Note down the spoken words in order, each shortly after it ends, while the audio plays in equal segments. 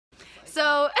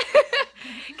So,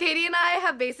 Katie and I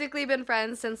have basically been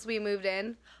friends since we moved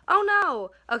in. Oh,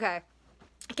 no. Okay.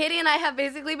 Katie and I have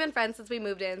basically been friends since we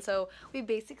moved in, so we've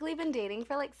basically been dating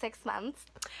for like 6 months.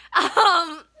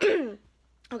 Oh,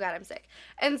 God, I'm sick.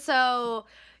 And so,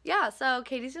 yeah, so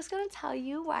Katie's just going to tell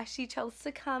you why she chose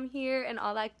to come here and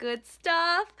all that good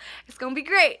stuff. It's going to be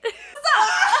great.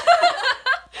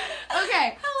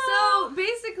 Okay, Hello. so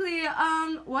basically,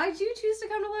 why'd you choose to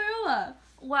come to Loyola?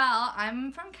 Well,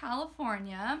 I'm from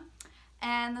California,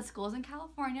 and the schools in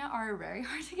California are very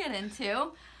hard to get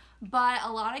into. But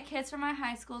a lot of kids from my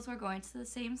high schools were going to the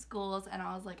same schools, and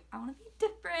I was like, I want to be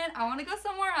different. I want to go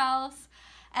somewhere else.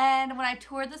 And when I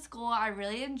toured the school, I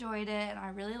really enjoyed it, and I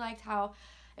really liked how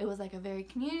it was like a very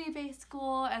community-based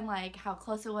school, and like how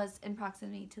close it was in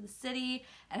proximity to the city,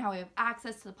 and how we have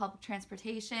access to the public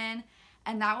transportation.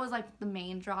 And that was like the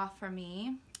main draw for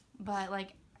me. But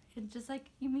like, it's just like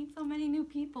you meet so many new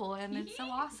people, and it's so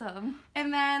awesome.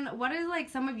 And then what is like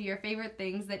some of your favorite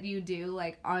things that you do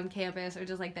like on campus, or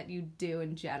just like that you do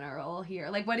in general here?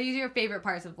 Like, what is your favorite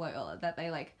parts of Loyola that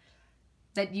they like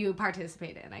that you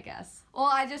participate in, I guess? Well,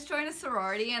 I just joined a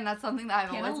sorority, and that's something that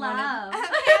I've always love. wanted.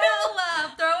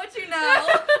 Love. Throw what you know.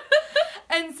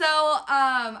 And so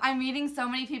I'm meeting so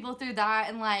many people through that,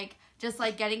 and like just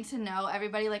like getting to know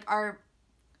everybody.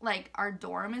 Like our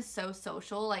dorm is so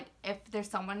social. Like if there's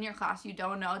someone in your class you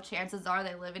don't know, chances are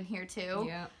they live in here too.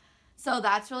 Yeah. So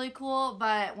that's really cool.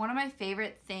 But one of my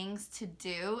favorite things to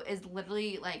do is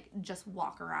literally like just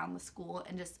walk around the school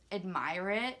and just admire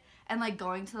it. And like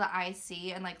going to the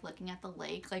IC and like looking at the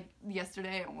lake. Like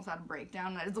yesterday I almost had a breakdown,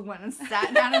 and I just went and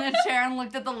sat down in a chair and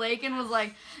looked at the lake and was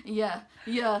like, yeah.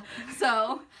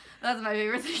 So that's my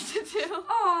favorite thing to do.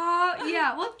 Aw,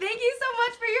 yeah. Well, thank you so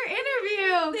much for your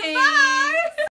interview. Thanks. Bye.